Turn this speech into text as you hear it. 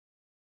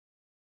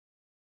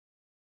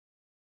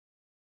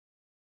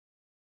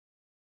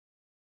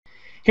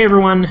Hey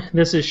everyone,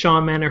 this is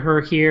Sean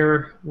Manaher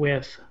here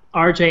with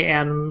RJ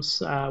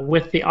Adams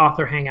with the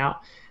Author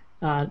Hangout.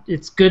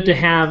 It's good to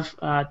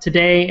have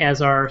today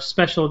as our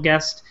special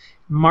guest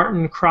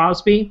Martin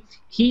Crosbie.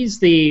 He's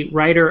the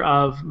writer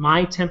of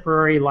My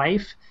Temporary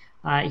Life.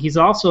 He's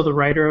also the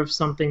writer of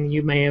something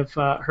you may have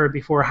heard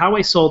before, How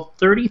I Sold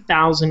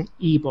 30,000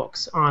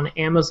 eBooks on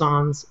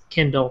Amazon's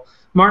Kindle.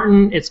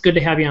 Martin, it's good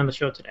to have you on the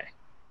show today.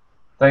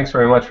 Thanks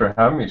very much for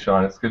having me,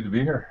 Sean. It's good to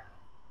be here.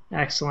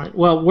 Excellent.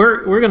 Well,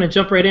 we're going to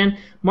jump right in.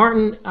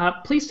 Martin,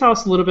 please tell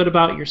us a little bit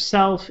about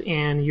yourself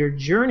and your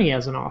journey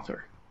as an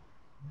author.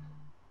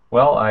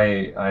 Well,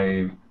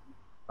 I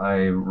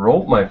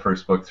wrote my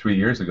first book 3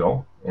 years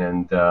ago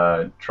and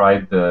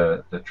tried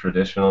the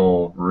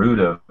traditional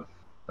route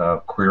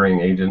of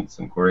querying agents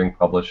and querying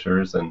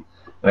publishers, and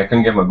I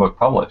couldn't get my book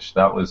published.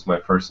 That was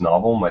my first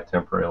novel, My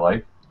Temporary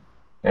Life.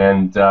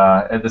 And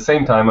at the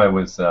same time, I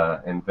was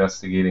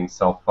investigating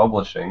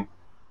self-publishing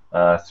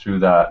through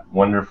that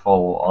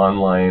wonderful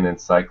online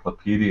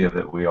encyclopedia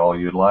that we all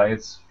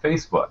utilize,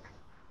 Facebook.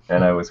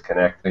 And I was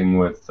connecting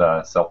with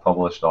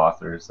self-published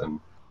authors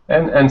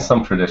and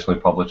some traditionally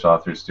published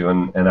authors too.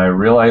 And I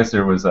realized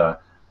there was a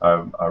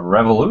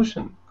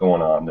revolution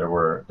going on. There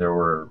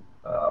were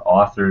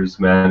authors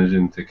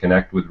managing to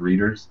connect with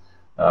readers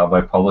by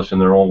publishing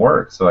their own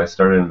work. So I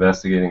started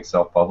investigating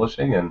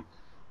self-publishing, and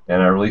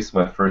I released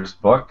my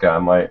first book.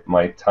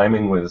 My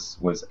timing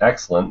was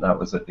excellent. That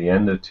was at the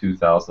end of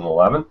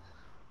 2011.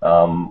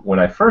 When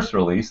I first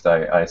released,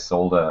 I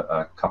sold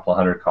a couple of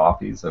hundred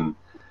copies, and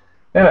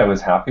I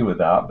was happy with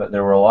that. But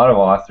there were a lot of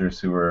authors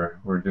who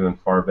were doing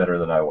far better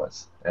than I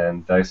was,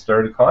 and I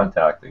started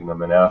contacting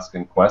them and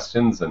asking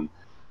questions,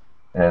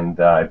 and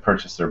I'd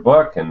purchase their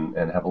book and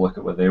have a look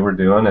at what they were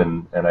doing,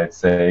 and I'd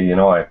say, you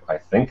know, I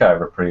think I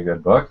have a pretty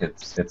good book.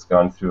 It's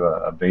gone through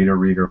a beta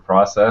reader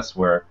process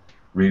where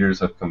readers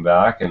have come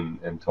back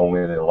and told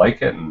me they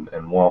like it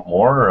and want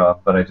more,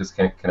 but I just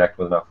can't connect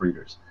with enough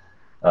readers.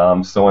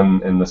 So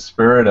in the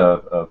spirit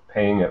of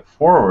paying it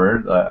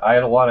forward, I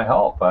had a lot of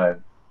help. I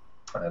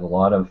had a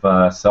lot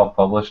of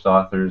self-published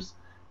authors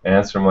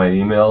answer my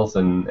emails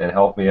and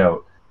help me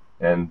out.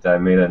 And I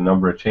made a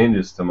number of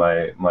changes to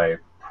my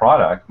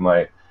product.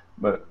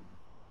 But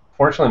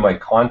fortunately, my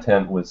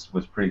content was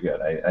pretty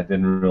good. I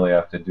didn't really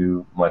have to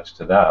do much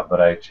to that,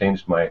 but I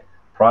changed my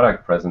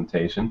product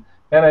presentation,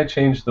 and I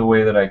changed the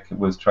way that I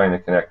was trying to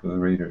connect with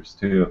readers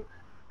too.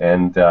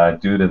 And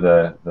due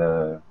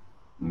to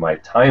my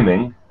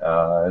timing,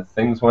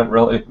 things went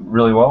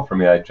really well for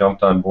me. I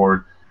jumped on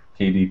board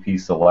KDP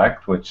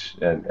Select, which,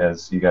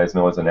 as you guys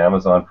know, is an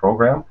Amazon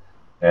program,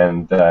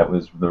 and it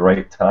was the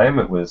right time.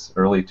 It was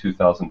early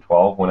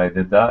 2012 when I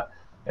did that,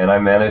 and I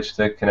managed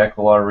to connect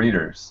with a lot of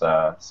readers.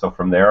 So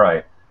from there,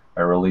 I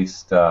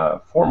released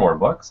 4 more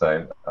books.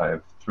 I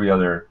have two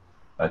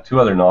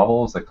other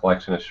novels, a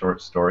collection of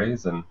short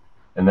stories, and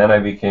then I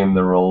became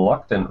the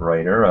reluctant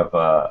writer of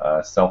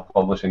a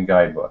self-publishing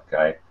guidebook.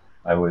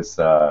 I was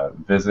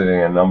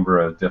visiting a number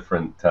of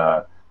different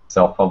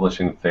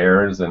self-publishing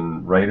fairs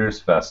and writers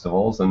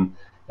festivals, and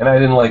I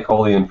didn't like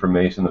all the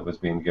information that was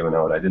being given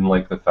out. I didn't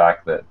like the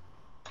fact that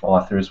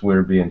authors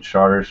were being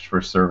charged for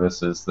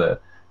services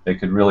that they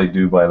could really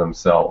do by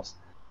themselves.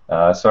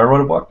 So I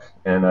wrote a book,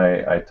 and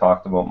I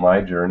talked about my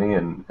journey,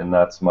 and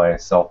that's my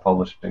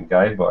self-publishing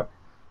guidebook.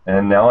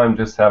 And now I'm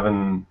just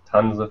having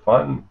tons of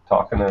fun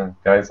talking to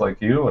guys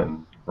like you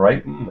and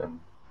writing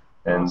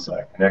and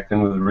Awesome.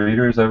 connecting with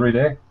readers every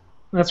day.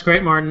 That's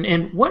great, Martin.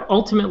 And what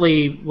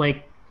ultimately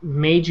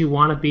made you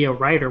want to be a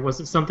writer?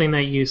 Was it something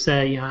that you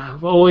said, yeah,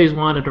 I've always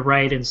wanted to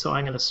write, and so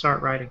I'm going to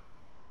start writing?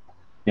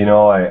 You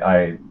know,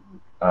 I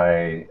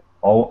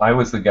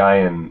was the guy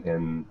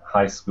in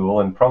high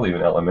school and probably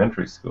even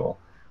elementary school.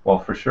 Well,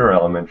 for sure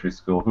elementary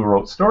school, who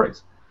wrote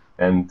stories,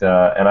 and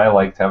I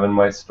liked having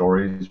my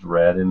stories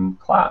read in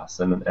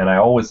class, and I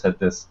always had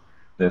this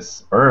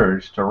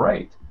urge to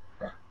write.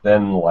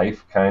 Then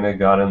life kind of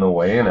got in the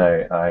way, and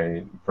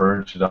I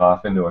verged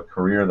off into a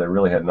career that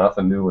really had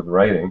nothing to do with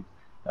writing.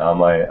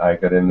 I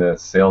got into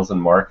sales and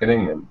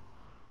marketing,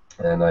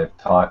 and I've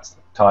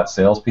taught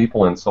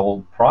salespeople and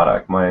sold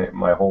product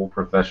my whole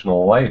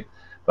professional life.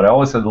 But I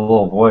always had the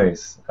little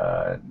voice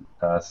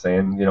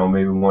saying, you know,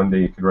 maybe one day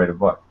you could write a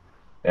book.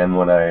 And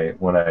when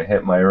I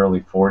hit my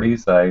early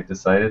 40s, I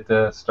decided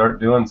to start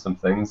doing some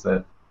things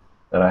that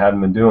I hadn't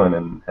been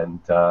doing,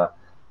 and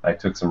I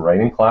took some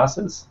writing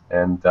classes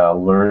and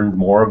learned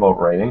more about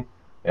writing,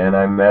 and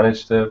I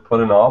managed to put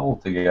a novel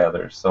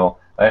together. So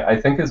I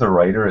think as a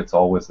writer, it's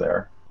always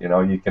there. You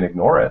know, you can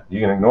ignore it. You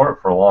can ignore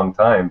it for a long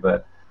time,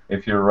 but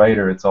if you're a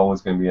writer, it's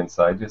always going to be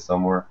inside you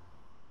somewhere.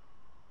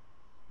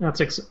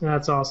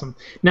 That's awesome.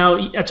 Now,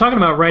 talking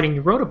about writing,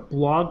 you wrote a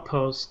blog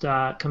post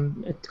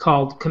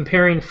called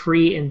 "Comparing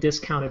Free and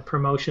Discounted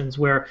Promotions,"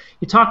 where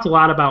you talked a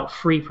lot about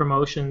free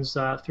promotions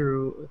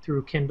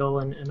through Kindle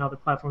and other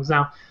platforms.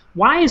 Now,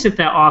 why is it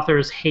that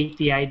authors hate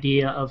the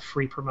idea of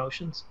free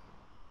promotions?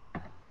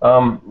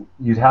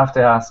 You'd have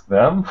to ask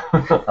them.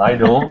 I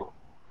don't.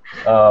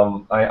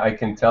 I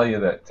can tell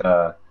you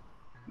that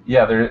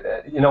Yeah,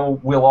 there,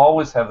 we'll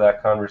always have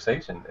that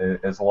conversation.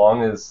 As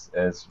long as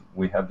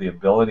we have the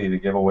ability to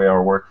give away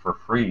our work for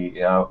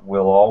free,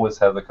 we'll always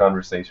have the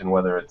conversation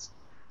whether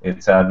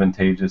it's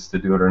advantageous to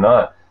do it or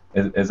not.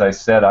 As I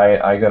said,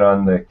 I got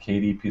on the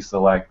KDP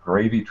Select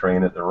gravy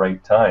train at the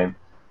right time,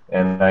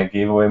 and I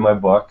gave away my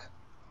book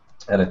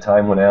at a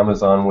time when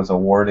Amazon was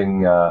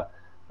awarding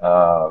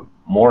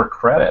more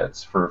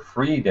credits for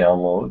free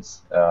downloads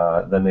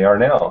than they are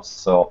now.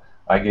 So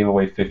I gave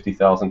away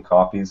 50,000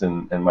 copies,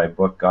 and my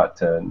book got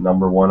to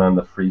 #1 on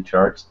the free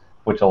charts,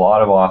 which a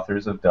lot of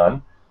authors have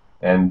done.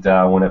 And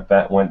when it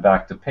went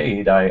back to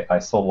paid, I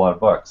sold a lot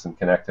of books and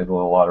connected with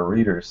a lot of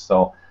readers.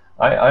 So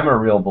I'm a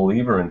real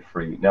believer in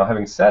free. Now,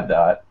 having said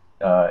that,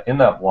 in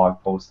that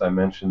blog post, I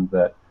mentioned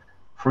that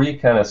free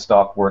kind of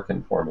stopped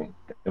working for me.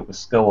 It was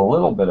still a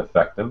little bit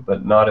effective,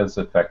 but not as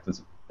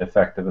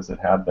effective as it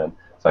had been.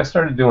 So I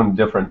started doing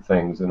different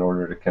things in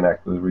order to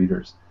connect with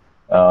readers.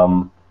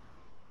 Um,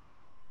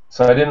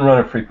 so I didn't run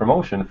a free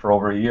promotion for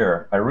over a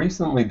year. I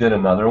recently did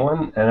another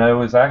one, and I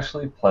was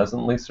actually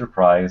pleasantly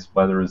surprised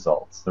by the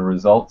results. The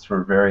results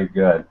were very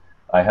good.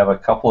 I have a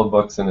couple of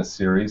books in a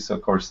series. So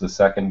of course, the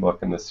second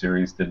book in the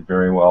series did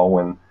very well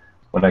when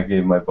I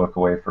gave my book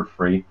away for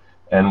free.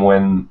 And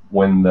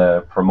when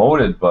the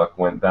promoted book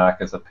went back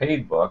as a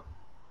paid book,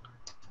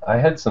 I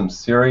had some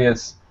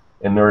serious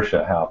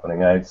inertia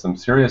happening. I had some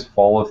serious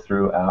follow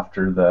through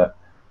after the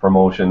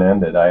promotion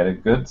ended. I had a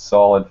good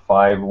solid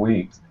 5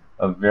 weeks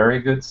of very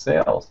good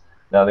sales.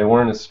 Now, they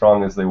weren't as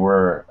strong as they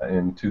were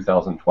in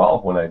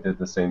 2012 when I did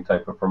the same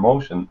type of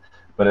promotion,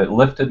 but it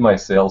lifted my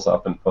sales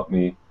up and put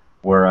me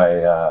where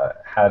I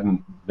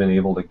hadn't been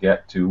able to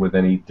get to with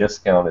any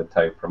discounted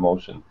type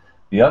promotion.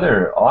 The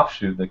other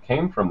offshoot that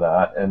came from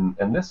that,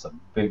 and this is a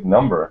big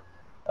number,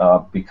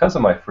 because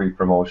of my free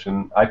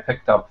promotion, I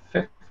picked up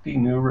 50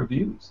 new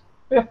reviews,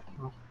 50,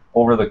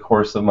 over the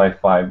course of my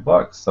 5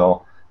 books.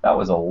 So that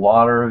was a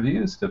lot of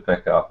reviews to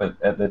pick up.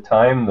 At the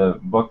time, the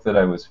book that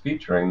I was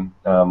featuring,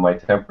 My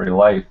Temporary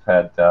Life,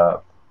 had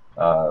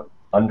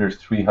under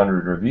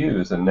 300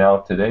 reviews, and now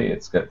today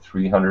it's got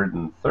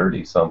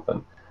 330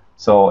 something.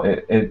 So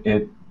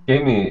it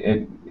gave me,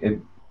 it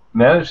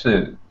managed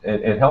to,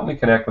 it helped me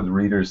connect with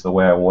readers the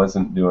way I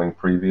wasn't doing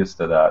previous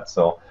to that.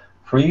 So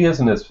free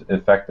isn't as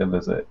effective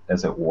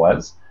as it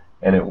was,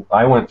 and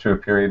I went through a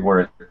period where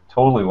it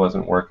totally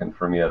wasn't working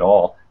for me at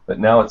all, but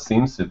now it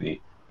seems to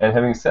be. And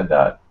having said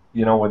that,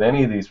 with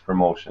any of these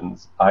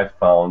promotions, I've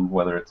found,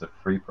 whether it's a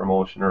free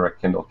promotion or a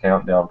Kindle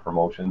Countdown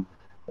promotion,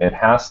 it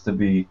has to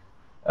be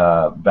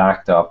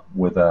backed up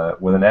with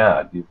an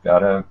ad. You've got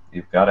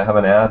to have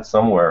an ad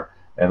somewhere,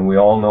 and we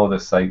all know the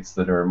sites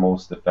that are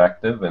most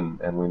effective,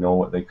 and we know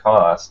what they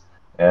cost.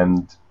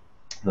 And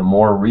the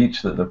more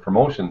reach that the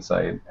promotion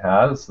site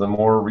has, the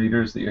more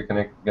readers that you're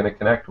going to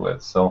connect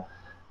with. So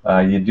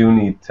you do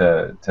need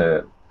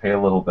to pay a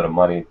little bit of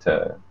money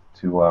to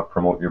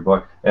promote your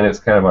book. And it's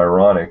kind of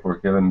ironic, we're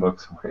giving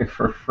books away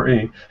for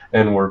free,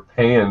 and we're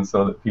paying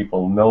so that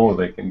people know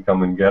they can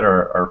come and get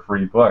our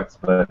free books,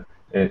 but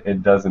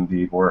it does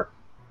indeed work.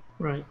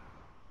 Right.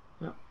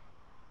 Yeah.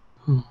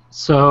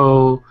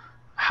 So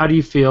how do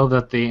you feel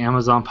that the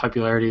Amazon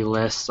popularity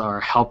lists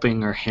are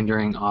helping or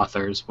hindering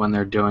authors when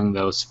they're doing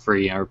those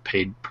free or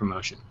paid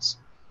promotions?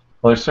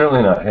 Well, they're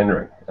certainly not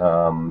hindering.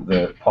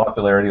 The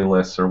popularity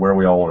lists are where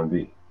we all want to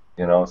be,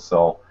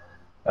 so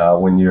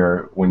when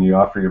you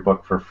offer your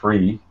book for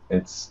free,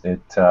 it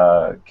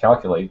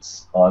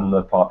calculates on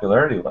the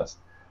popularity list.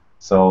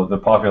 So the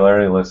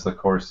popularity list, of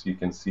course, you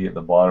can see at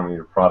the bottom of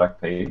your product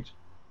page,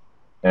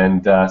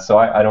 and so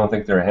I don't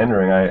think they're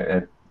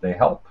hindering. They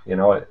help.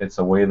 It's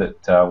a way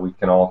that we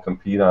can all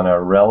compete on a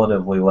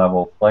relatively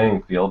level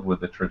playing field with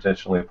the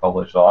traditionally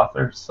published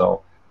authors.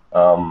 So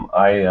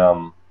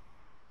I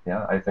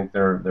think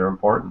they're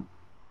important.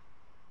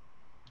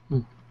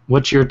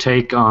 What's your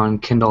take on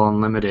Kindle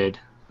Unlimited?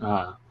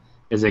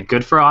 Is it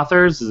good for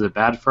authors? Is it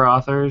bad for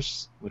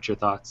authors? What's your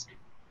thoughts?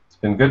 It's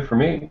been good for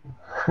me.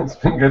 It's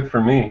been good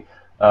for me.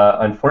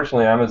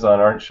 Unfortunately, Amazon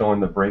aren't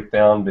showing the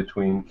breakdown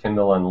between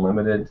Kindle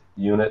Unlimited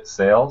unit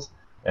sales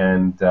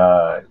and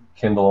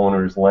Kindle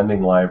Owners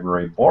Lending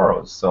Library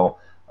borrows. So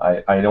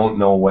I don't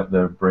know what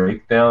the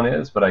breakdown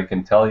is, but I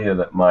can tell you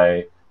that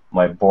my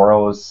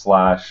borrows /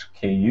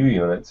 KU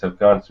units have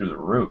gone through the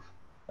roof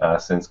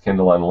since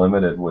Kindle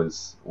Unlimited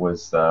was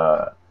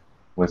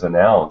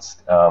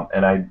announced,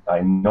 and I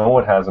know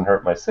it hasn't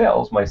hurt my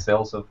sales. My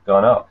sales have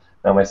gone up.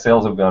 Now my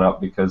sales have gone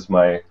up because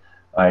I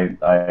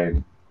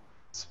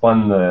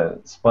spun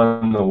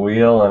the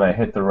wheel and I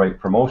hit the right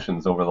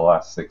promotions over the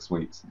last 6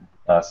 weeks.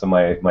 So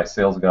my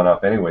sales have gone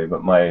up anyway,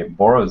 but my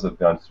borrows have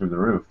gone through the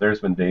roof.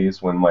 There's been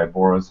days when my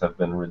borrows have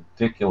been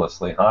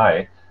ridiculously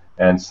high,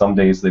 and some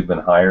days they've been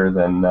higher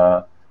than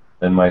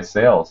my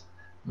sales.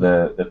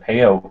 The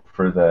payout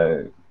for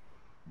the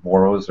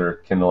borrows or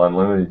Kindle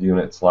Unlimited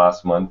units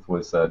last month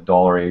was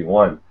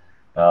 $1.81.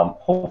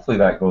 Hopefully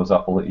that goes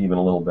up even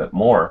a little bit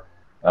more.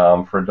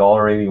 For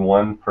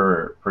 $1.81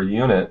 per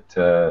unit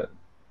to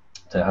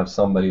have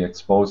somebody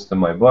exposed to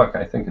my book,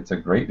 I think it's a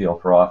great deal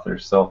for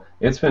authors. So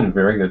it's been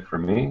very good for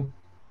me.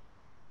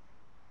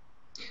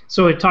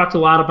 So we talked a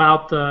lot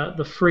about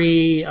the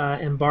free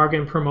and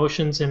bargain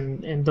promotions,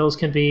 and those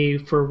can be,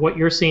 for what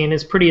you're seeing,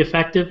 is pretty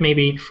effective.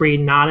 Maybe free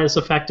not as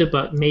effective,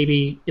 but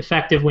maybe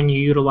effective when you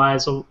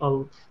utilize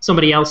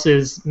somebody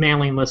else's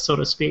mailing list, so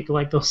to speak,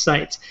 like those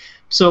sites.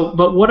 So,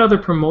 but what other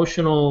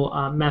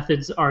promotional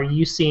methods are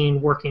you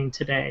seeing working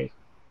today?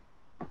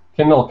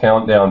 Kindle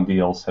Countdown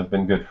deals have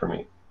been good for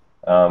me.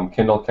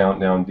 Kindle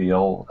Countdown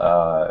deal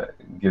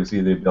gives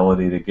you the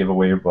ability to give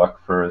away your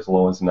book for as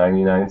low as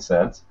 99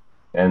 cents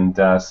and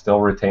still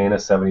retain a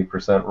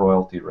 70%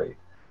 royalty rate.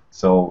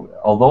 So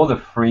although the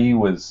free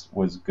was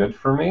good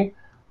for me,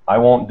 I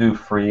won't do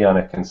free on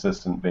a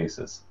consistent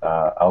basis.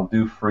 I'll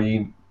do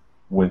free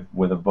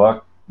with a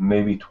book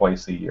maybe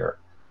twice a year.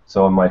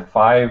 So in my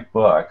 5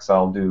 books,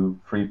 I'll do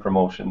free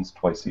promotions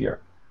twice a year.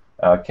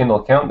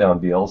 Kindle Countdown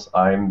deals,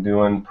 I'm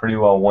doing pretty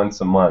well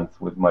once a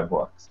month with my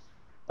books.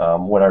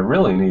 What I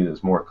really need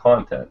is more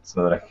content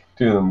so that I can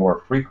do them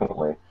more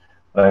frequently.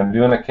 But I'm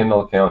doing a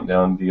Kindle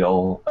Countdown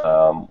deal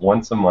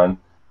once a month.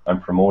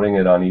 I'm promoting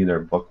it on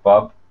either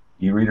BookBub,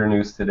 eReader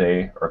News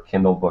Today, or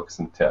Kindle Books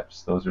and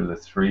Tips. Those are the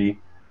 3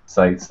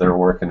 sites that are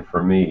working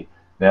for me.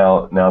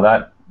 Now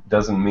that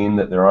doesn't mean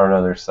that there aren't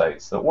other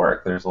sites that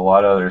work. There's a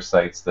lot of other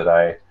sites that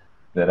I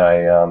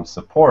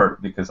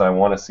support because I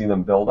want to see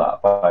them build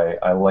up.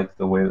 I like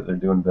the way that they're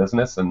doing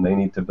business, and they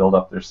need to build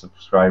up their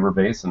subscriber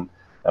base, and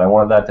I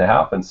want that to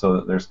happen so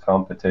that there's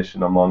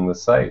competition among the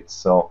sites.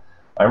 So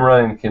I'm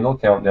running Kindle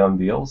Countdown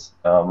deals.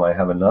 I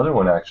have another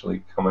one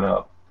actually coming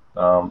up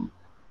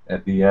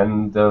at the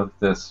end of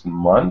this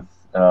month.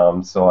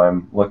 So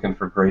I'm looking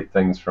for great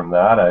things from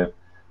that.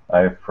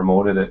 I've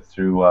promoted it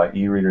through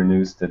eReader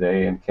News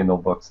Today and Kindle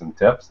Books and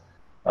Tips.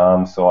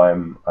 So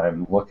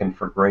I'm looking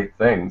for great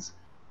things.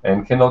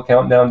 And Kindle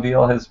Countdown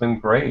deal has been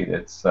great.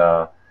 It's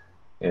a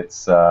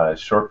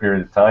short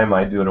period of time.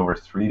 I do it over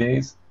 3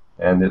 days,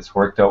 and it's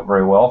worked out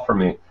very well for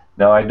me.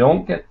 Now I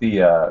don't get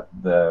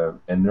the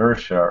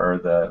inertia or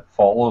the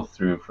follow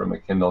through from a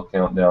Kindle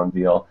Countdown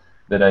deal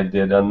that I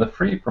did on the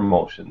free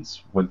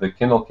promotions. With the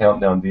Kindle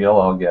Countdown deal,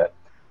 I'll get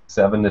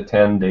 7 to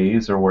 10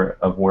 days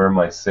of where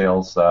my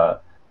sales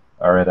are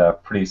at a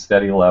pretty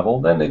steady level.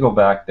 Then they go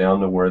back down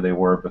to where they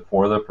were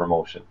before the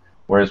promotion.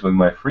 Whereas with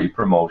my free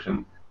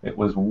promotion, it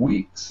was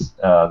weeks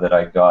that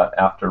I got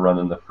after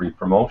running the free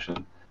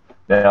promotion.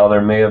 Now,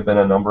 there may have been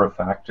a number of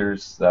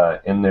factors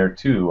in there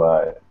too.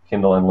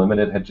 Kindle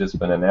Unlimited had just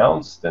been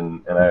announced,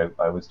 and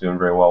I was doing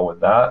very well with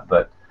that,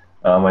 but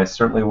I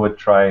certainly would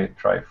try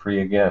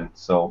free again.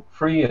 So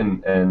free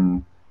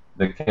and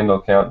the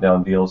Kindle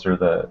Countdown deals are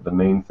the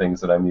main things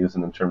that I'm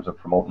using in terms of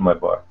promoting my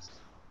books.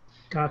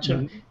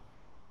 Gotcha.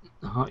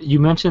 You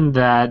mentioned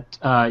that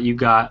you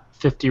got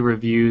 50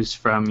 reviews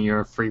from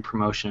your free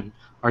promotion.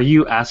 Are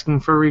you asking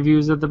for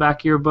reviews at the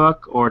back of your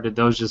book, or did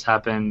those just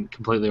happen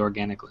completely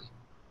organically?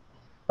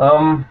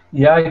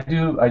 Yeah,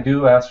 I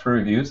do ask for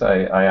reviews.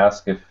 I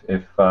ask if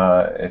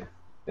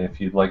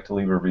you'd like to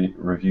leave a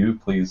review,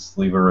 please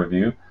leave a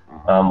review.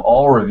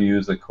 All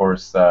reviews, of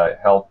course,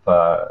 help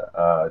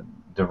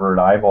divert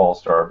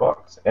eyeballs to our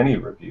books. Any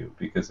review,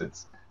 because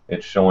it's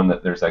showing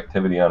that there's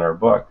activity on our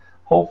book.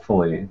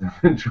 Hopefully, the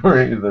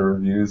majority of the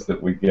reviews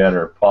that we get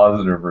are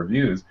positive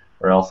reviews,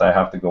 or else I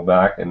have to go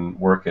back and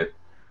work at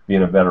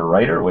being a better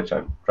writer, which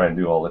I'm trying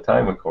to do all the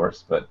time, of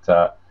course. But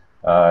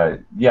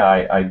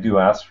yeah, I do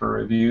ask for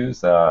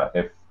reviews.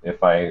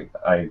 If I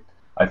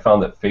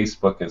found that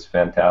Facebook is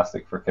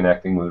fantastic for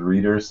connecting with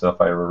readers. So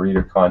if I have a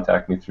reader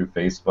contact me through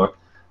Facebook,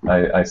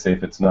 I say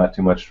if it's not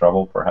too much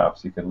trouble,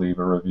 perhaps you could leave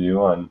a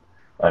review on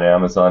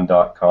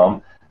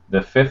Amazon.com.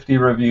 The 50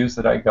 reviews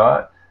that I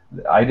got,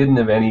 I didn't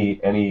have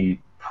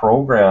any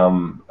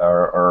program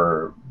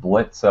or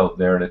blitz out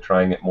there to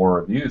try and get more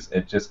reviews.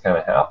 It just kind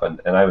of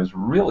happened, and I was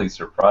really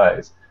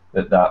surprised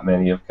that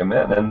many have come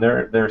in, and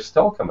they're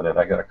still coming in.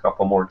 I got a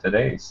couple more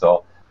today,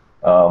 so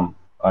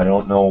I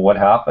don't know what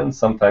happened.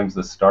 Sometimes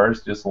the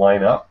stars just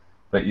line up,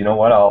 but you know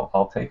what?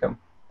 I'll take them.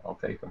 I'll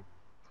take them.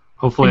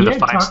 Hopefully the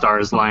 5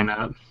 stars line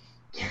up.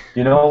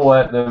 You know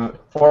what?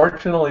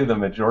 Fortunately, the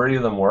majority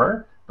of them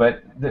were,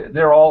 but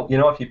they're all. You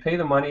know, if you pay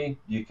the money,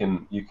 you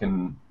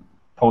can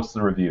post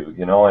the review.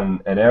 You know,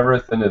 and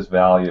everything is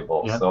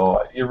valuable. Yep.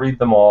 So you read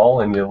them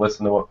all and you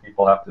listen to what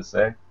people have to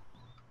say.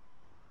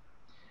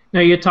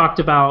 Now, you talked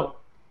about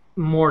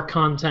more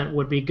content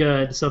would be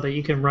good so that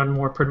you can run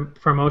more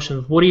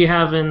promotions. What do you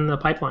have in the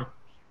pipeline?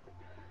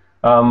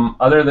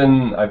 Other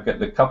than I've got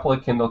the couple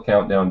of Kindle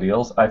Countdown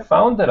deals, I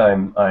found that I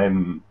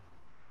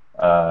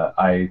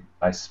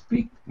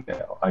speak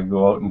now. I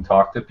go out and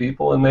talk to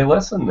people, and they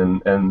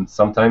listen, and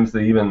sometimes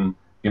they even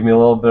give me a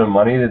little bit of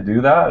money to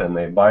do that, and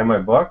they buy my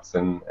books,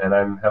 and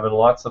I'm having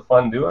lots of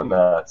fun doing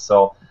that.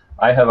 So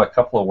I have a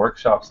couple of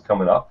workshops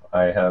coming up.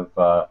 I have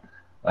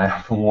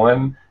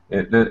one.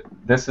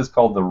 This is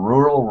called the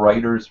Rural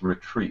Writers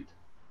Retreat,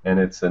 and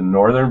it's in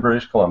northern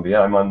British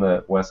Columbia. I'm on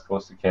the west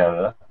coast of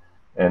Canada,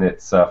 and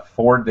it's a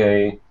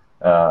 4-day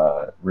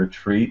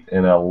retreat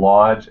in a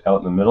lodge out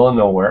in the middle of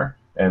nowhere,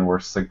 and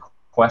we're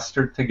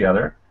sequestered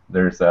together.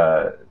 There's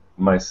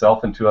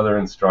myself and 2 other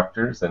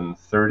instructors and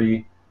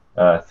 30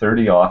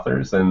 30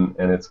 authors, and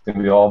it's going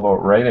to be all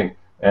about writing.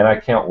 And I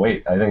can't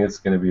wait. I think it's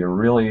going to be a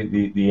really,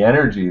 the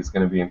energy is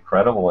going to be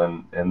incredible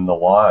in the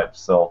lodge.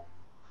 So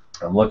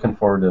I'm looking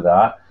forward to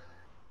that.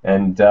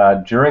 And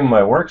during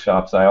my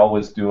workshops, I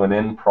always do an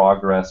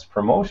in-progress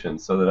promotion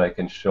so that I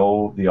can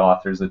show the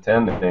authors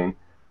attending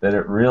that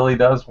it really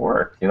does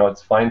work. You know,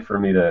 it's fine for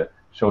me to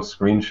show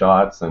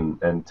screenshots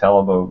and tell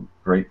about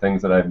great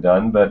things that I've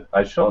done, but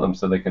I show them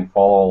so they can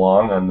follow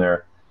along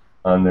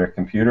on their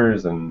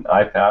computers and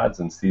iPads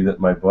and see that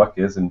my book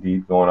is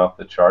indeed going up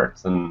the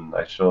charts, and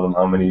I show them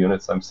how many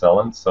units I'm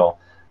selling. So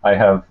I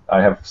have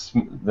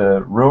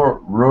the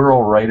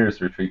rural writers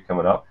retreat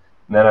coming up,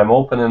 and then I'm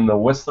opening the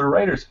Whistler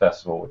Writers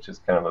Festival, which is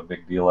kind of a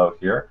big deal out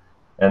here.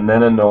 And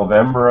then in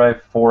November I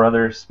have 4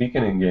 other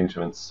speaking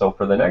engagements. So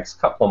for the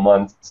next couple of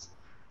months,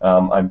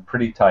 I'm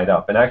pretty tied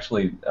up. And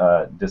actually,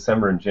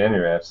 December and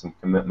January I have some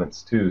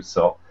commitments too.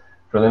 So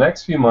for the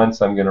next few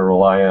months, I'm going to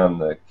rely on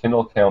the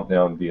Kindle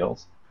Countdown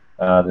deals,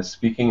 the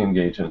speaking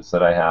engagements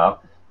that I have,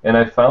 and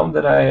I found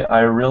that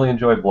I really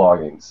enjoy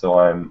blogging. So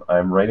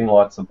I'm writing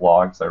lots of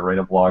blogs. I write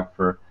a blog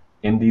for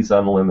Indies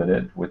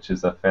Unlimited, which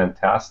is a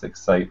fantastic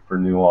site for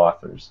new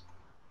authors,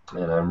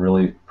 and I'm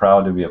really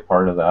proud to be a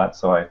part of that.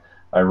 So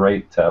I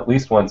write at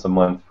least once a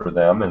month for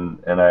them,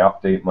 and I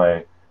update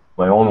my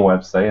own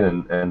website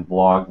and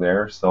blog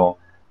there. So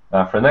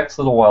for the next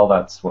little while,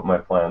 that's what my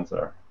plans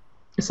are.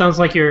 It sounds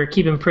like you're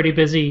keeping pretty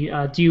busy.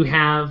 Do you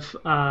have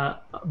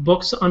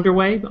books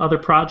underway, other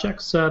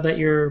projects that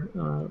you're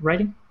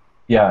writing?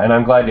 Yeah, and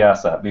I'm glad you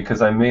asked that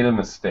because I made a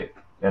mistake,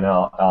 and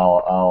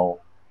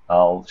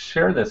I'll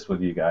share this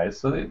with you guys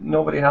so that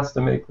nobody has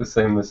to make the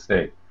same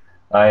mistake.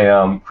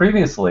 I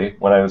previously,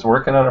 when I was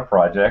working on a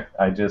project,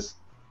 I just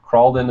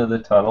crawled into the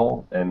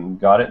tunnel and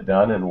got it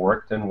done and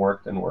worked and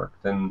worked and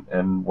worked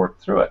and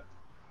worked through it.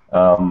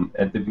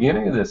 At the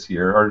beginning of this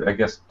year, or I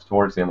guess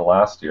towards the end of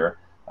last year,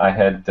 I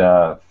had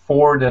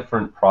 4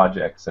 different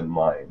projects in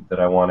mind that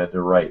I wanted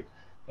to write.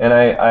 And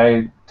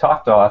I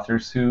talked to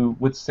authors who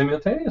would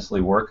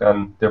simultaneously work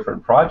on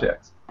different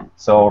projects.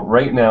 So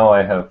right now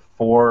I have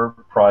 4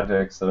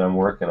 projects that I'm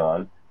working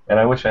on, and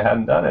I wish I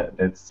hadn't done it.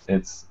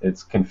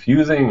 It's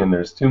confusing, and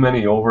there's too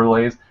many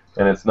overlays,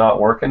 and it's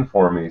not working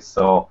for me.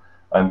 So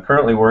I'm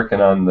currently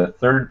working on the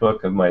 3rd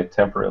book of my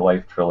Temperate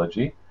Life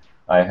trilogy.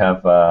 I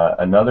have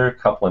another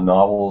couple of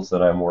novels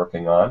that I'm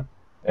working on.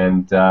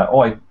 And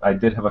I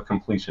did have a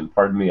completion.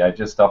 Pardon me. I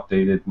just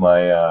updated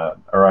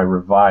or I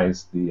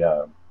revised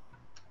the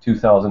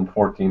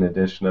 2014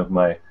 edition of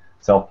my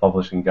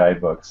self-publishing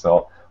guidebook.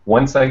 So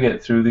once I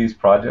get through these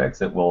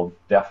projects, it will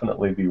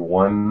definitely be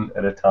one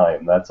at a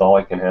time. That's all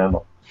I can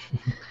handle.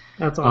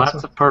 That's awesome. Well,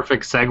 that's a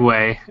perfect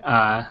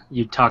segue.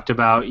 You talked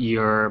about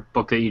your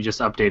book that you just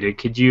updated.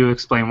 Could you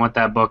explain what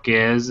that book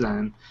is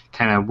and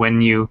kind of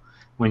when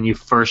you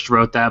first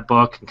wrote that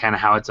book and kind of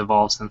how it's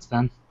evolved since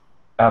then?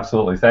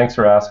 Absolutely. Thanks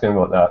for asking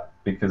about that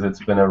because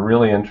it's been a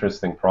really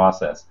interesting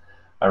process.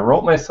 I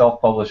wrote my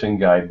self-publishing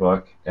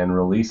guidebook and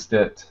released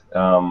it,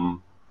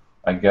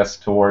 I guess,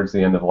 towards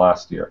the end of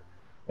last year.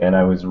 And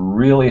I was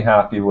really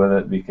happy with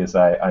it because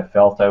I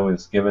felt I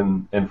was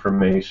given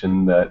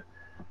information that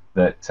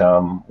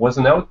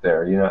wasn't out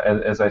there. You know,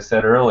 as I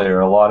said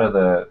earlier, a lot of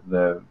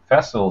the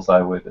festivals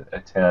I would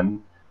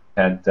attend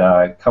had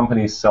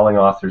companies selling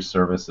author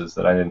services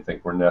that I didn't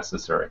think were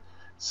necessary.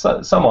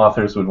 Some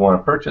authors would want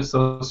to purchase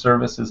those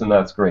services, and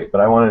that's great, but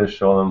I wanted to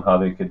show them how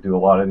they could do a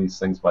lot of these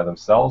things by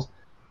themselves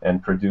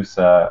and produce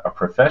a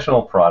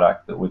professional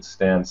product that would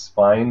stand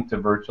spine to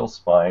virtual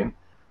spine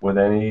with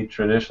any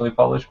traditionally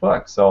published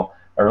book. So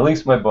I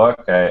released my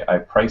book. I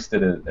priced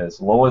it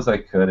as low as I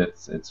could.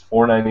 It's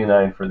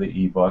 $4.99 for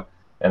the ebook,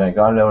 and I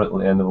got it out at the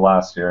end of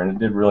last year, and it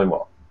did really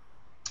well.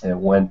 It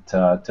went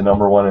to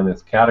 #1 in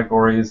its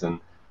categories, and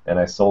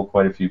I sold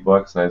quite a few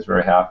books, and I was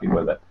very happy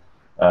with it.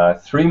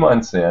 3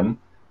 months in,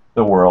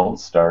 the world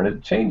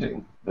started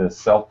changing. The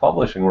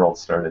self-publishing world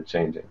started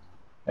changing.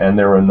 And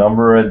there were a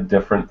number of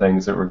different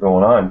things that were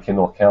going on.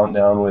 Kindle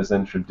Countdown was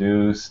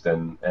introduced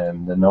and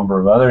a number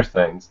of other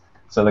things.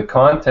 So the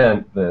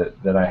content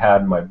that I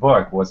had in my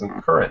book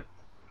wasn't current.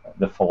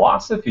 The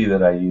philosophy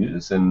that I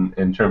use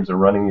in terms of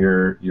running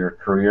your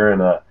career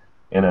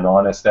in an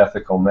honest,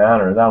 ethical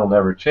manner, that'll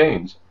never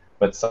change.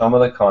 But some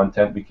of the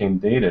content became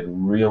dated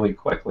really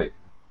quickly.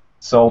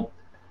 So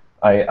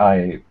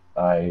I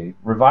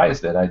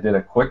revised it. I did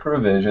a quick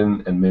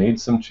revision and made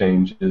some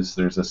changes.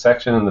 There's a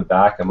section in the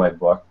back of my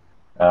book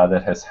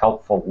that has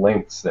helpful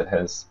links that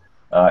has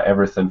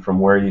everything from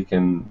where you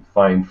can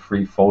find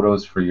free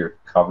photos for your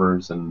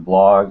covers and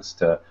blogs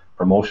to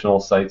promotional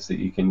sites that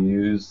you can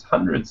use,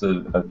 hundreds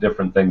of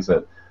different things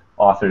that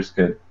authors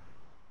could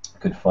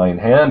find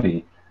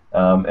handy.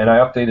 And I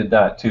updated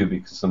that too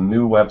because some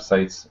new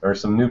websites or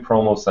some new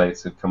promo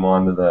sites had come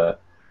onto the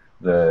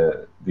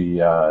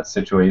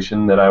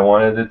situation that I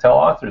wanted to tell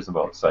authors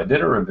about. So I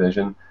did a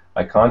revision.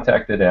 I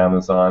contacted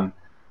Amazon,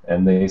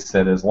 and they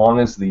said as long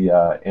as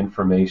the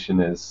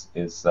information is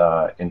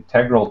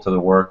integral to the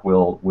work,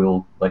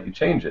 we'll let you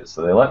change it.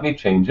 So they let me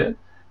change it,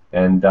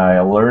 and I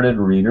alerted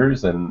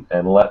readers and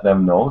let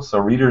them know, so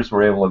readers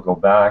were able to go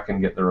back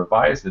and get the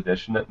revised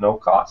edition at no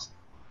cost.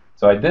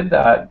 So I did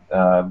that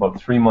about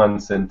 3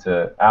 months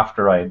into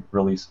after I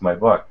released my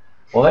book.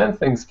 Well, then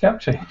things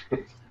kept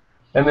changing,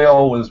 and they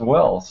always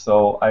will.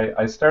 So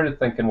I started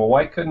thinking, well,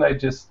 why couldn't I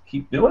just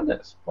keep doing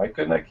this? Why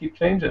couldn't I keep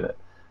changing it?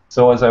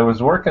 So as I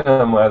was working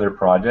on my other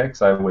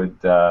projects, I would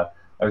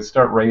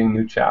start writing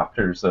new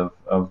chapters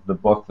of the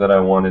book that I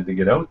wanted to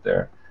get out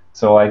there.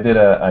 So I did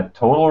a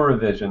total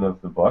revision of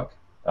the book.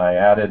 I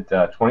added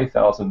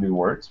 20,000 new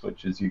words,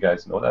 which, as you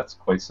guys know, that's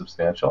quite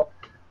substantial.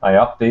 I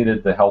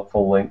updated the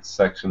helpful links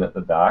section at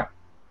the back,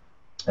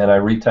 and I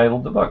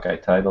retitled the book. I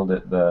titled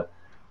it the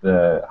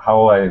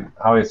how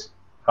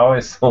I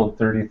sold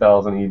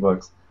 30,000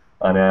 ebooks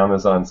on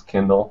Amazon's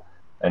Kindle,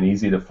 an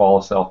easy to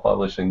follow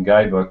self-publishing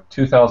guidebook,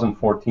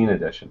 2014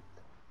 edition.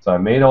 So I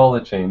made all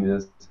the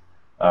changes.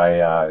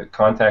 I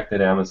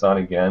contacted Amazon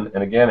again,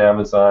 and again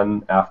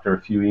Amazon, after a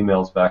few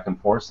emails back and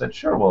forth, said,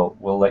 sure,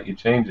 we'll let you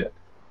change it.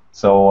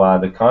 So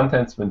the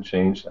content's been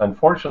changed.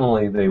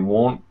 Unfortunately, they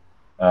won't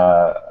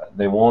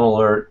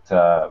alert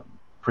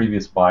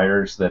previous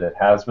buyers that it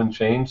has been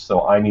changed,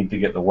 so I need to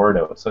get the word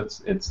out. So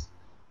it's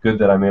good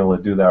that I'm able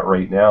to do that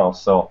right now.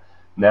 So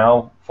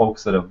now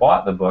folks that have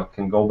bought the book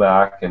can go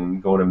back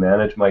and go to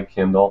Manage My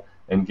Kindle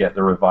and get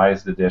the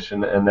revised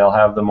edition, and they'll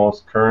have the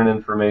most current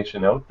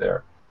information out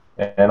there.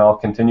 And I'll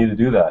continue to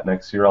do that.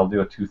 Next year I'll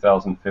do a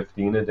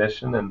 2015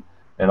 edition, and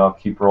I'll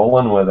keep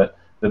rolling with it.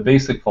 The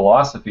basic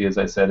philosophy, as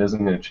I said,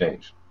 isn't going to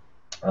change.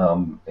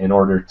 In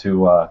order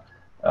to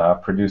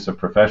produce a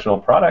professional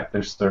product,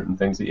 there's certain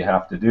things that you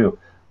have to do.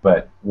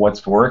 But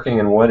what's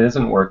working and what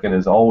isn't working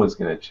is always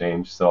going to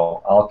change.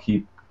 So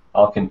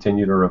I'll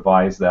continue to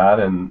revise that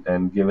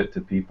and give it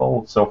to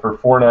people. So for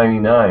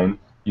 $4.99,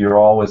 you're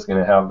always going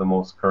to have the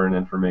most current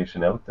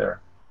information out there.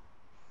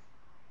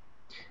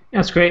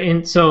 That's great.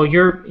 And so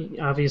you're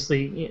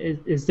obviously,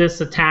 is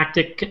this a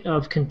tactic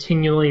of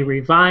continually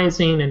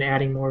revising and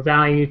adding more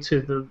value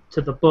to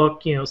the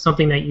book? You know,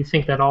 something that you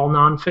think that all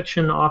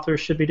nonfiction authors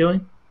should be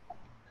doing?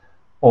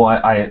 Oh,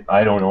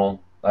 I don't know.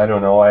 I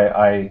don't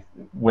know.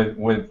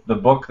 With the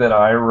book that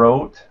I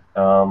wrote,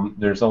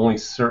 there's only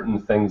certain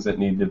things that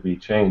need to be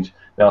changed.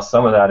 Now,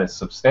 some of that is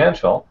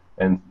substantial,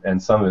 and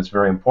some of it's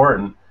very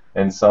important,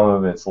 and some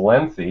of it's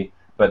lengthy.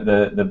 But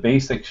the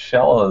basic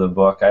shell of the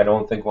book, I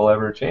don't think will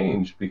ever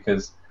change,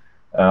 because,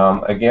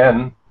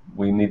 again,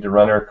 we need to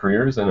run our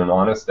careers in an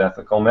honest,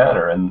 ethical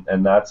manner,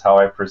 and that's how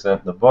I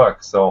present the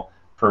book. So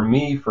for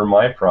me, for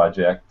my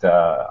project,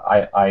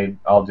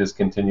 I'll just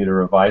continue to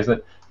revise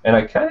it, and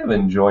I kind of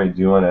enjoy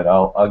doing it.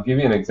 I'll give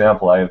you an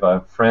example. I have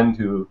a friend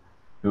who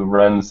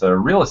runs a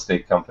real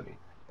estate company,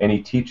 and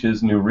he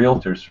teaches new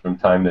realtors from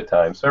time to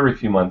time. So every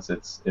few months,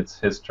 it's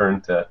his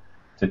turn to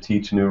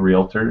teach new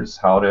realtors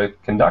how to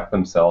conduct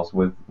themselves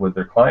with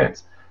their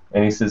clients.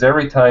 And he says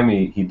every time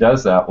he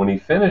does that, when he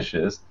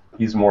finishes,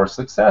 he's more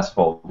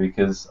successful,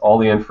 because all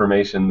the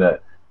information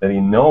that he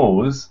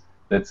knows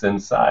that's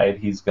inside,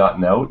 he's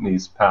gotten out and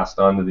he's passed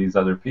on to these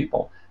other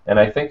people. And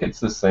I think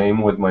it's the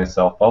same with my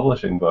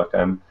self-publishing book.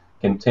 I'm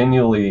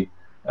continually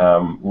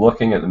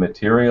looking at the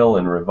material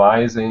and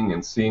revising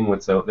and seeing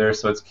what's out there.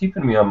 So it's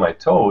keeping me on my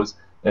toes,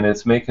 and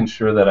it's making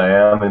sure that I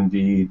am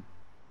indeed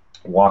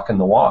walking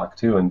the walk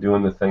too, and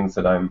doing the things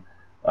that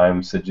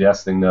I'm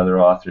suggesting to other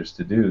authors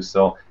to do.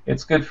 So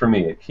it's good for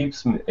me. It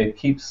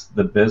keeps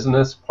the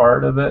business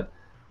part of it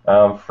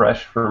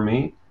fresh for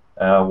me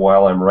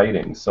while I'm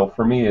writing. So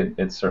for me,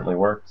 it certainly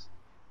works.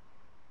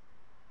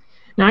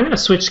 Now I'm going to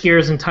switch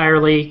gears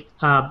entirely,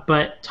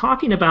 but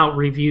talking about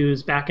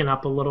reviews, backing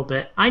up a little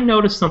bit, I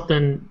noticed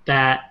something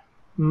that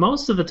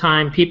most of the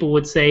time people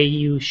would say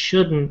you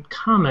shouldn't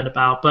comment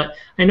about, but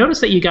I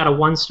noticed that you got a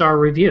 1-star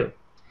review.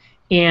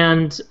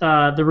 And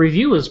the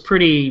review was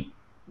pretty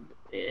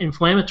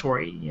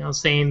inflammatory, you know,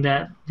 saying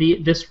that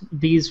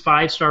these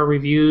 5-star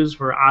reviews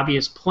were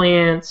obvious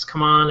plants.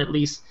 Come on, at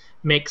least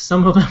make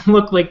some of them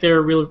look like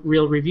they're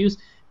real reviews.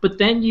 But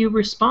then you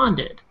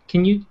responded.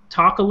 Can you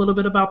talk a little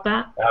bit about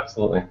that?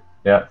 Absolutely.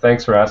 Yeah,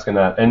 thanks for asking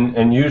that.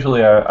 And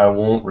usually I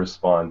won't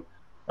respond.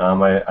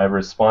 I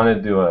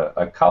responded to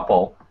a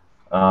couple,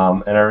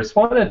 and I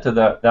responded to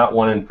that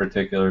one in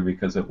particular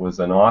because it was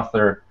an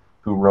author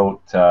who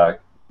wrote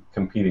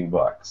competing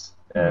books,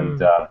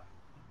 and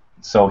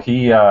so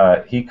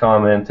he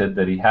commented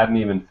that he hadn't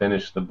even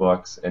finished the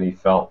books, and he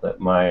felt that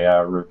my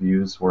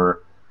reviews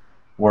were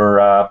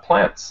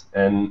plants,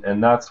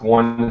 and that's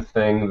one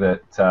thing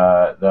that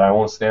I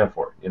won't stand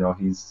for. You know,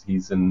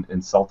 he's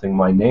insulting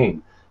my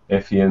name.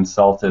 If he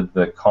insulted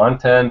the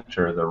content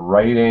or the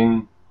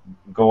writing,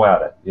 go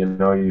at it. You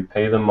know, you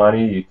pay the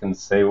money, you can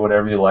say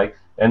whatever you like,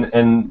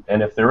 and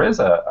if there is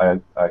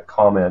a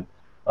comment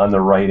on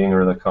the writing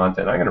or the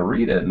content, I'm going to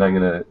read it and I'm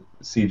going to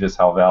see just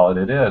how valid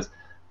it is.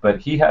 But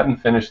he hadn't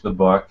finished the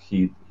book.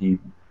 He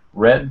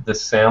read the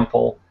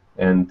sample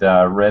and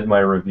read my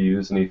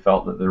reviews, and he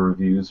felt that the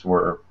reviews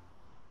were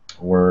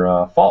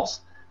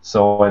false.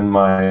 So in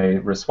my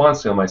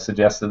response to him, I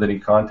suggested that he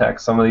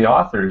contact some of the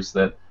authors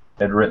that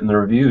had written the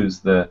reviews.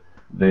 The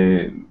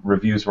the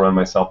reviews were on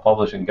my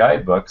self-publishing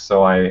guidebook,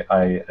 so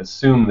I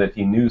assumed that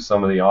he knew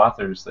some of the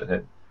authors that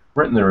had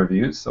written the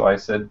reviews. So I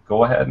said,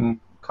 go ahead and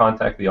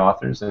contact the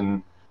authors,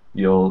 and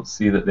you'll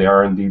see that they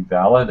are indeed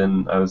valid.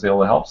 And I was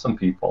able to help some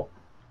people.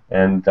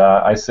 And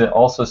I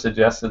also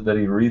suggested that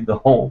he read the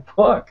whole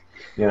book.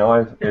 You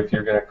know, if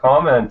you're going to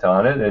comment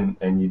on it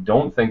and you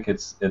don't think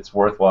it's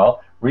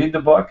worthwhile, read the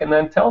book and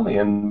then tell me,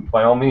 and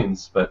by all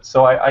means. But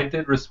so I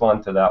did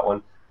respond to that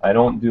one. I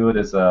don't do it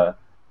as a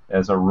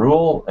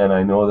rule, and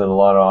I know that a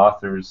lot of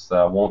authors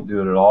won't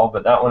do it at all.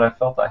 But that one I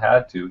felt I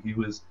had to.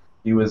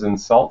 He was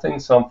insulting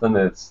something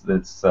that's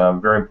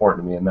very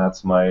important to me, and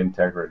that's my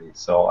integrity.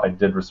 So I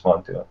did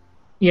respond to it.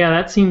 Yeah,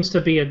 that seems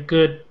to be a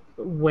good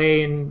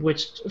way in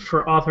which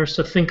for authors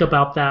to think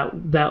about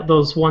that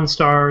those 1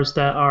 stars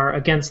that are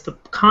against the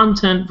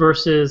content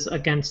versus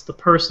against the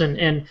person.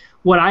 And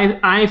what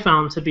I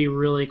found to be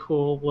really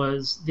cool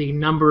was the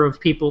number of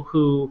people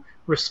who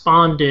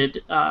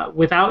responded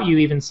without you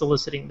even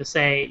soliciting, to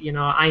say, you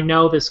know, I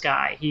know this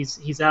guy,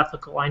 he's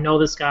ethical, I know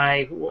this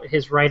guy,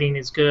 his writing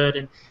is good,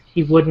 and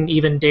he wouldn't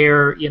even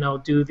dare, you know,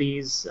 do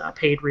these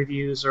paid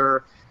reviews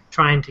or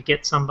trying to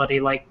get somebody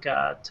like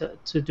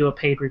to do a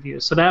paid review.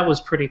 So that was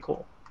pretty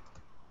cool.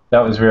 That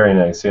was very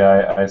nice.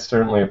 Yeah, I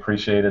certainly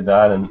appreciated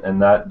that,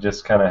 and that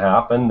just kind of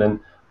happened, and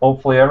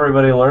hopefully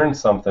everybody learned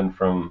something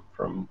from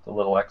the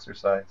little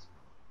exercise.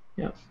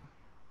 Yeah.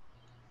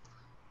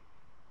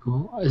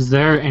 Cool. Is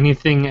there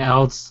anything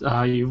else?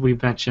 We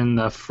mentioned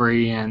the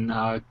free and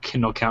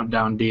Kindle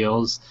Countdown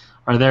deals.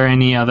 Are there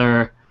any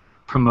other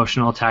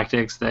promotional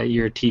tactics that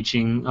you're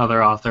teaching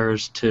other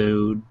authors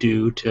to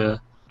do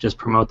to just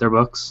promote their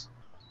books?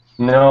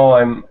 No,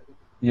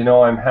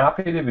 I'm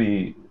happy to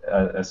be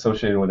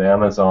associated with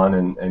Amazon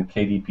and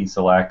KDP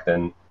Select,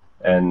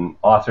 and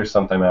authors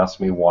sometimes ask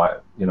me why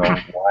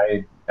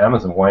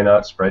Amazon, why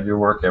not spread your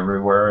work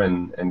everywhere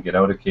and get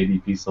out of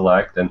KDP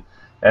Select. And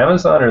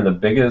Amazon are the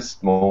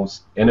biggest,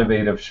 most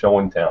innovative show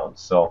in town,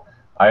 so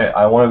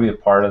I want to be a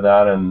part of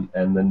that. And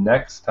the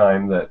next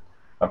time that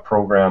a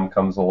program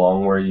comes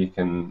along where you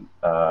can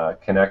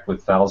connect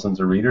with thousands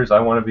of readers, I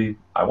want to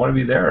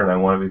be there, and I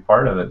want to be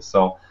part of it.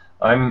 So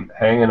I'm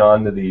hanging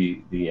on to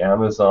the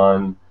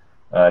Amazon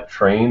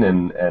train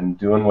and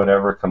doing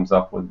whatever comes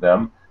up with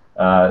them.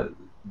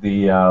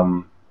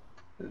 The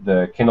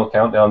Kindle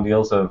Countdown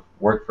deals have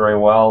worked very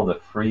well. The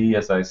free,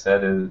 as I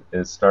said,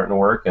 is starting to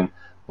work, and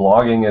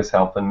blogging is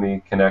helping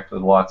me connect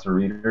with lots of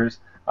readers.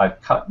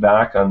 I've cut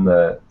back on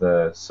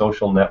the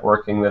social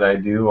networking that I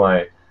do.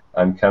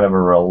 I'm kind of a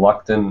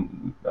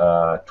reluctant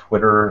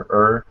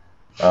Twitterer.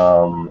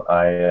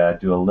 I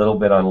do a little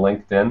bit on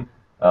LinkedIn.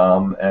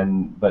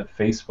 But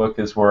Facebook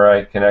is where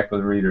I connect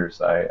with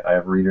readers. I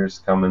have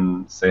readers come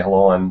and say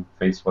hello on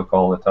Facebook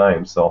all the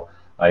time. So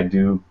I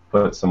do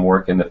put some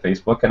work into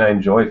Facebook, and I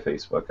enjoy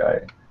Facebook.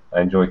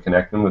 I enjoy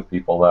connecting with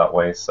people that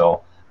way.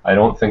 So I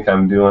don't think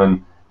I'm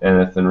doing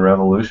anything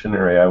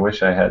revolutionary. I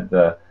wish I had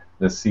the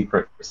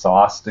secret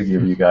sauce to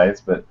give you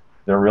guys, but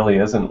there really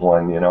isn't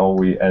one. You know,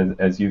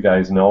 as you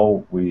guys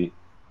know,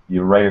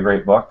 you write a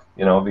great book,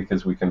 you know,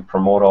 because we can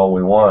promote all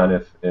we want.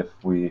 If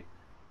we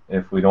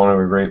don't have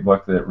a great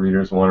book that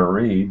readers want to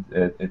read,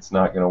 it's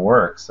not going to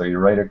work. So you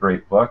write a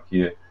great book,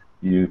 you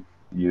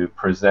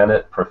present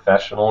it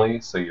professionally,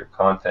 so your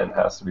content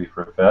has to be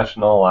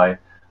professional. I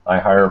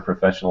hire a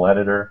professional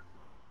editor,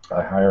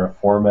 I hire a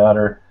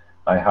formatter,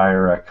 I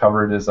hire a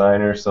cover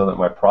designer so that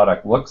my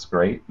product looks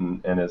great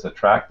and is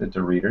attracted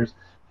to readers,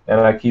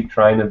 and I keep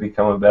trying to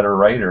become a better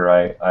writer.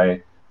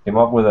 I came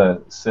up with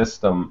a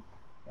system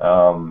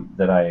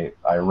that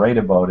I write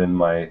about in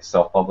my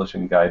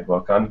self-publishing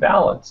guidebook on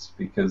balance,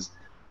 because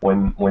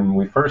when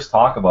we first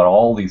talk about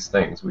all these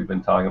things, we've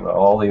been talking about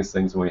all these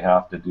things that we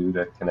have to do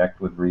to connect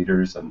with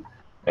readers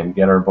and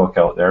get our book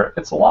out there.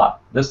 It's a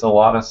lot. This is a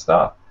lot of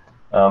stuff.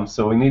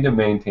 So we need to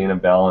maintain a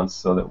balance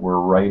so that we're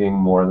writing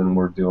more than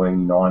we're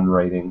doing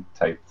non-writing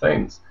type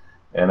things.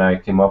 And I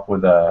came up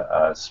with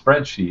a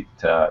spreadsheet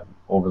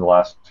over the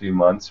last few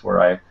months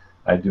where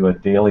I do a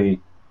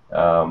daily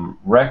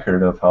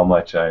record of how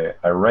much I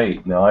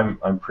write. Now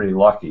I'm pretty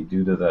lucky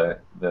due to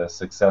the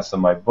success of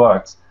my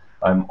books.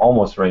 I'm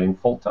almost writing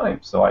full time,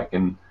 so I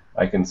can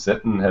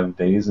sit and have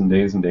days and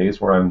days and days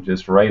where I'm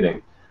just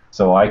writing.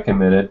 So I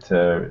committed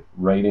to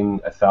writing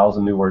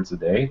 1,000 new words a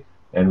day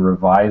and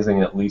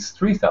revising at least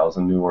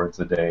 3,000 new words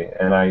a day,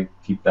 and I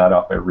keep that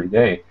up every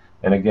day.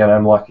 And again,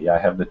 I'm lucky. I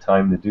have the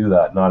time to do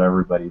that. Not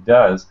everybody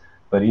does,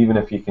 but even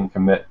if you can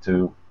commit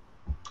to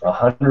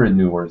 100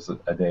 new words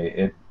a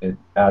day, it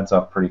adds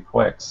up pretty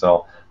quick.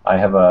 So I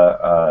have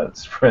a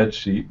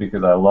spreadsheet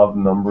because I love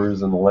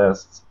numbers and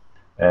lists,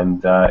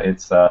 and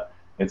it's a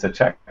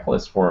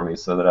checklist for me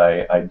so that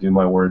I do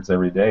my words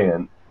every day.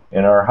 And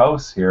in our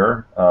house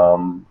here,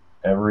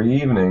 every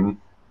evening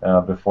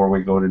before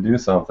we go to do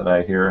something,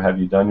 I hear, "Have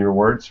you done your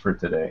words for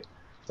today?"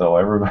 So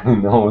everybody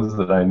knows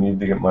that I need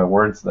to get my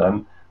words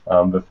done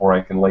before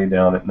I can lay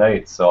down at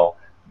night. So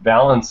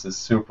balance is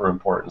super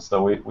important.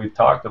 So we've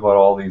talked about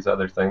all these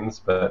other things,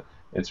 but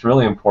it's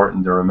really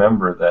important to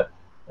remember that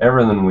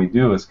everything we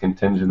do is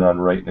contingent on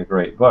writing a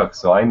great book.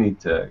 So I need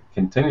to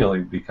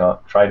continually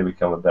try to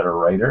become a better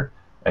writer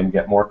and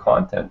get more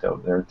content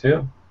out there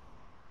too.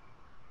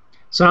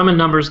 So I'm a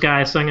numbers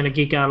guy, so I'm going to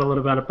geek out a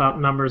little bit about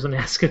numbers and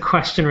ask a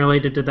question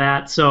related to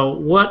that. So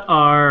what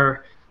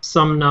are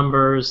some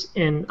numbers,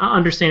 in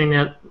understanding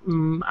that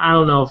I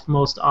don't know if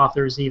most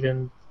authors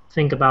even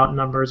think about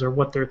numbers or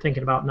what they're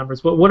thinking about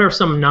numbers, but what are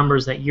some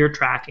numbers that you're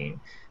tracking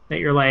that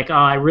you're like, oh,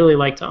 I really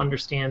like to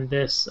understand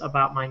this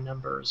about my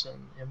numbers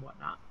and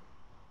whatnot?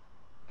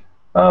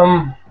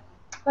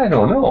 I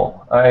don't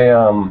know.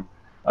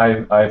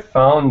 I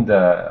found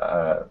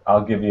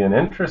I'll give you an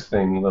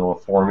interesting little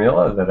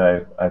formula that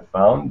I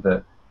found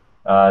that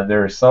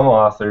there are some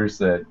authors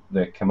that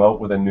come out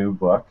with a new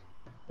book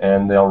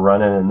and they'll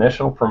run an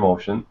initial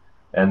promotion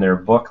and their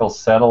book will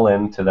settle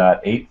into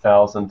that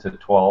 8,000 to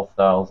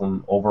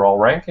 12,000 overall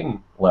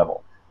ranking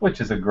level,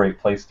 which is a great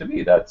place to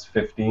be. That's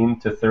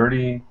 15 to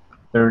 30,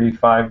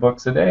 35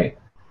 books a day.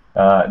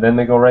 Then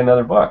they go write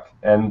another book,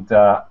 and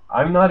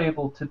I'm not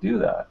able to do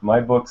that. My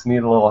books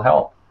need a little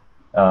help,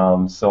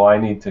 so I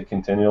need to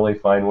continually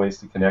find ways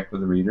to connect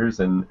with the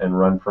readers and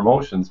run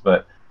promotions.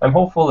 But I'm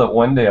hopeful that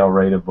one day I'll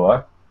write a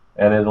book,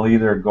 and it'll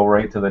either go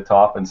right to the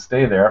top and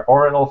stay there,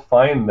 or it'll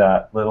find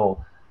that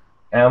little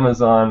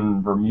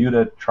Amazon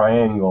Bermuda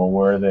Triangle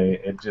where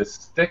it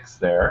just sticks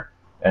there.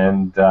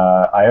 And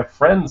I have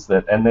friends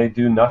and they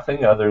do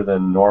nothing other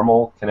than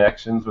normal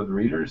connections with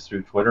readers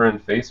through Twitter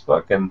and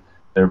Facebook, and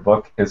their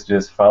book has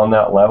just found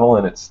that level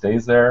and it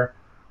stays there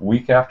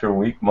week after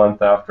week,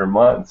 month after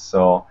month.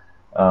 So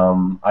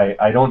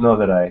I don't know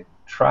that I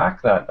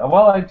track that.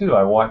 Well, I do.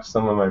 I watch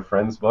some of my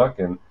friends'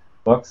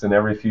 books, and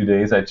every few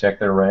days I check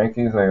their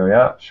rankings and I go,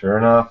 yeah, sure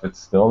enough, it's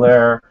still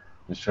there.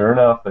 And sure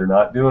enough, they're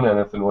not doing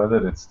anything with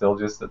it. It's still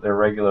just at their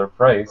regular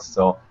price.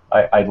 So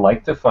I'd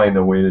like to find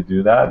a way to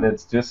do that, and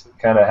it's just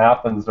kind of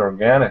happens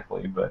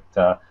organically. But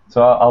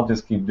so I'll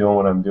just keep doing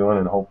what I'm doing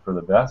and hope for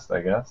the best,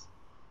 I guess.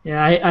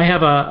 Yeah, I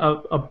have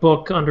a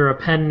book under a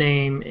pen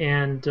name,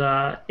 and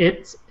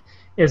it's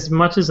as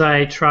much as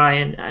I try,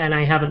 and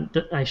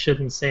I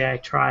shouldn't say I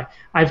try.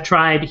 I've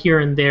tried here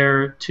and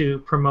there to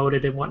promote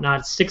it and whatnot.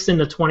 It sticks in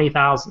the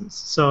 20,000s,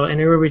 so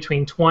anywhere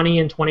between 20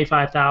 and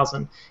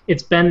 25,000.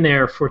 It's been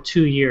there for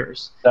 2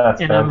 years. That's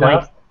and fantastic.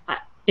 I'm like,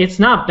 it's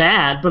not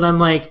bad, but I'm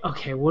like,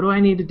 okay, what do I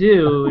need to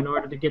do in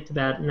order to get to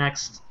that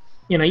next,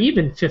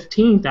 even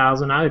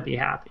 15,000, I would be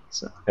happy.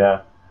 So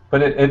Yeah.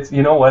 But it's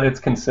you know what,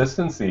 it's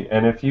consistency,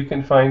 and if you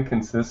can find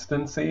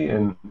consistency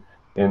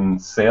in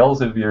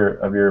sales of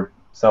your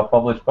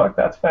self-published book,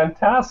 that's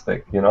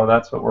fantastic.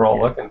 That's what we're all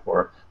looking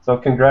for. So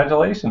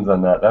congratulations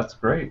on that. That's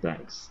great.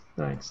 Thanks.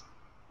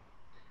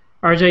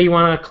 RJ, you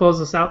want to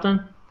close us out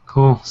then?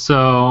 Cool.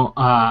 So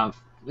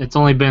it's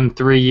only been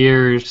 3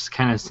 years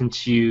kind of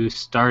since you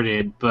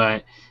started,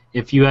 but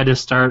if you had to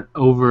start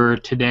over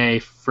today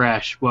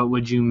fresh, what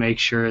would you make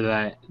sure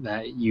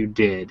that you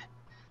did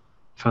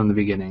from the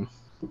beginning?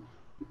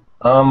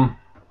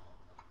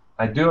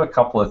 I do a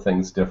couple of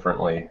things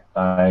differently.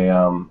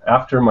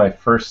 After my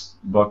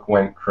first book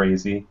went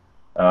crazy,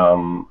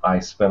 I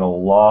spent a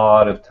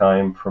lot of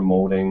time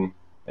promoting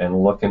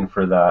and looking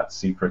for that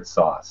secret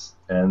sauce,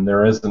 and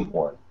there isn't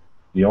one.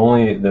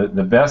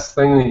 The best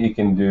thing that you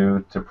can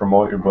do to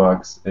promote your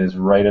books is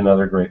write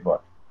another great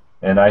book,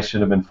 and I should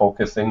have been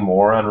focusing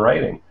more on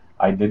writing.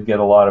 I did get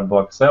a lot of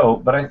books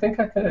out, but I think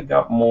I could have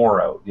got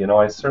more out.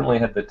 I certainly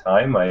had the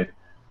time.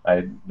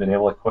 I'd been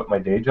able to quit my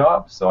day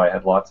job, so I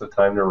had lots of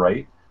time to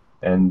write.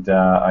 And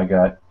I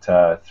got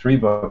 3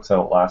 books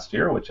out last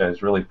year, which I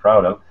was really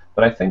proud of.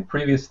 But I think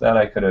previous to that,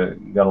 I could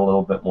have got a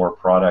little bit more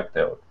product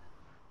out.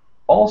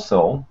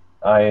 Also,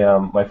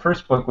 my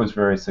first book was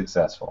very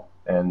successful,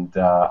 and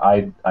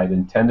I'd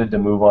intended to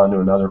move on to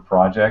another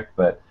project,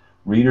 but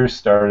readers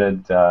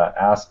started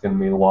asking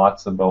me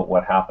lots about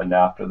what happened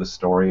after the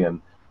story and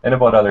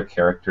about other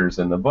characters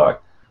in the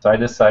book. So I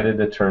decided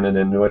to turn it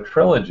into a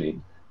trilogy.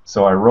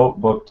 So I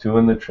wrote book 2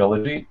 in the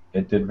trilogy.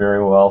 It did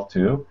very well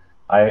too.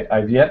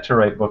 I've yet to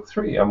write book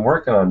 3. I'm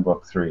working on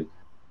book 3.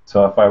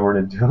 So if I were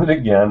to do it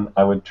again,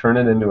 I would turn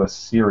it into a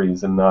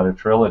series and not a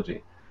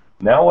trilogy.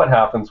 Now what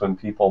happens when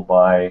people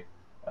buy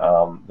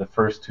the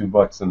first 2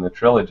 books in the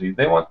trilogy?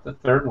 They want the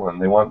third one.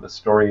 They want the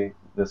story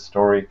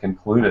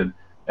concluded.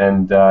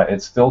 And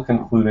it's still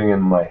concluding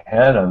in my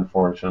head,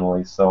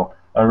 unfortunately. So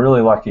I'm a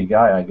really lucky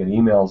guy. I get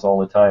emails all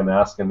the time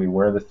asking me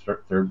where the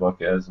third book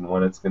is and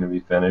when it's going to be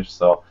finished.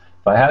 So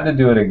if I had to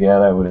do it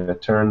again, I would have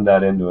turned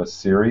that into a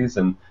series,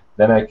 and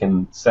then I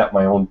can set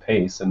my own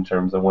pace in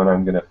terms of when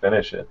I'm going to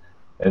finish it.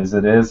 As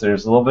it is,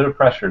 there's a little bit of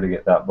pressure to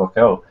get that book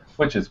out,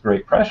 which is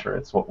great pressure.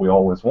 It's what we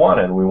always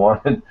wanted. We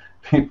wanted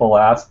people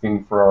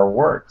asking for our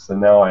works, and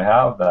now I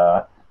have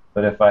that.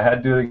 But if I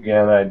had to do it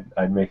again,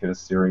 I'd make it a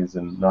series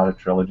and not a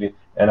trilogy,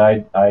 and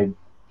I'd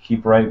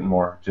keep writing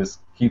more. Just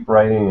keep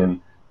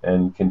writing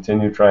and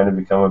continue trying to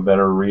become a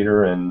better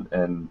reader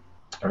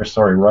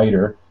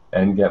writer,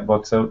 and get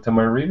books out to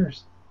my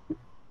readers.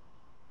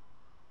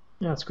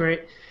 That's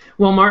great.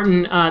 Well,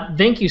 Martin,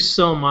 thank you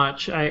so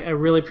much. I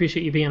really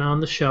appreciate you being on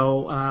the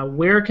show.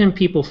 Where can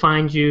people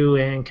find you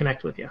and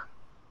connect with you?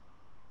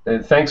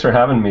 Thanks for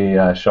having me,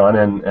 Sean,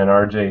 and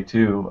RJ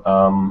too.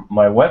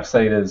 My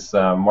website is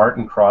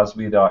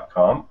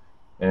martincrosbie.com,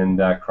 and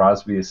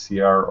Crosbie is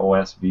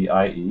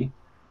Crosbie.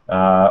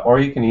 Or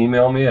you can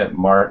email me at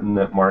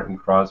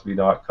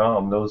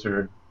martin@martincrosbie.com. Those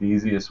are the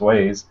easiest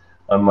ways.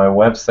 On my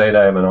website,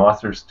 I have an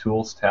author's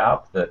tools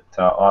tab that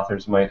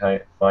authors might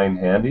find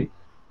handy,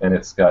 and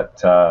it's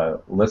got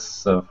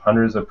lists of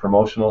hundreds of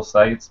promotional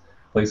sites,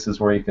 places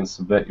where you can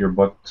submit your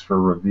books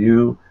for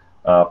review,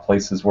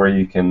 places where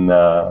you can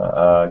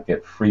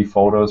get free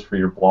photos for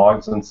your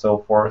blogs and so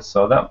forth.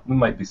 So that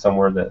might be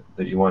somewhere that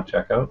you want to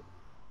check out.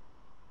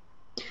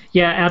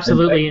 Yeah,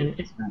 absolutely.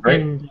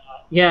 And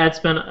yeah, it's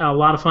been a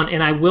lot of fun.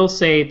 And I will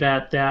say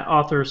that that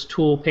author's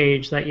tool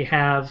page that you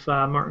have,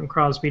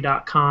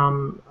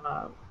 martincrosbie.com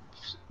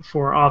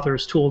for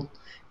author's tool,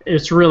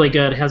 it's really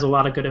good. It has a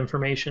lot of good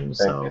information.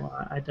 So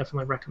I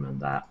definitely recommend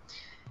that.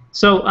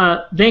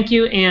 So thank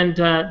you, and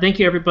thank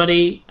you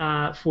everybody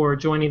for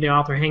joining the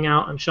Author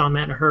Hangout. I'm Sean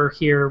Matnaher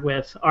here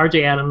with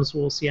RJ Adams.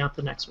 We'll see you at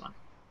the next one.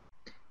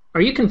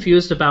 Are you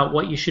confused about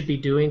what you should be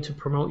doing to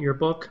promote your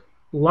book?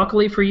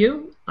 Luckily for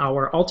you,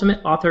 our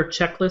Ultimate Author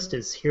Checklist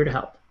is here to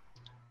help.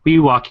 We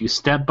walk you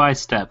step by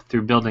step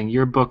through building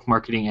your book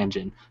marketing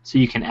engine so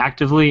you can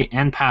actively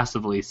and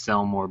passively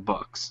sell more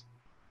books.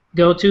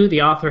 Go to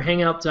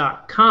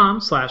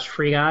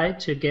theauthorhangout.com/free guide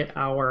to get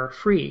our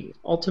free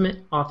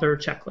Ultimate Author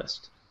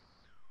Checklist.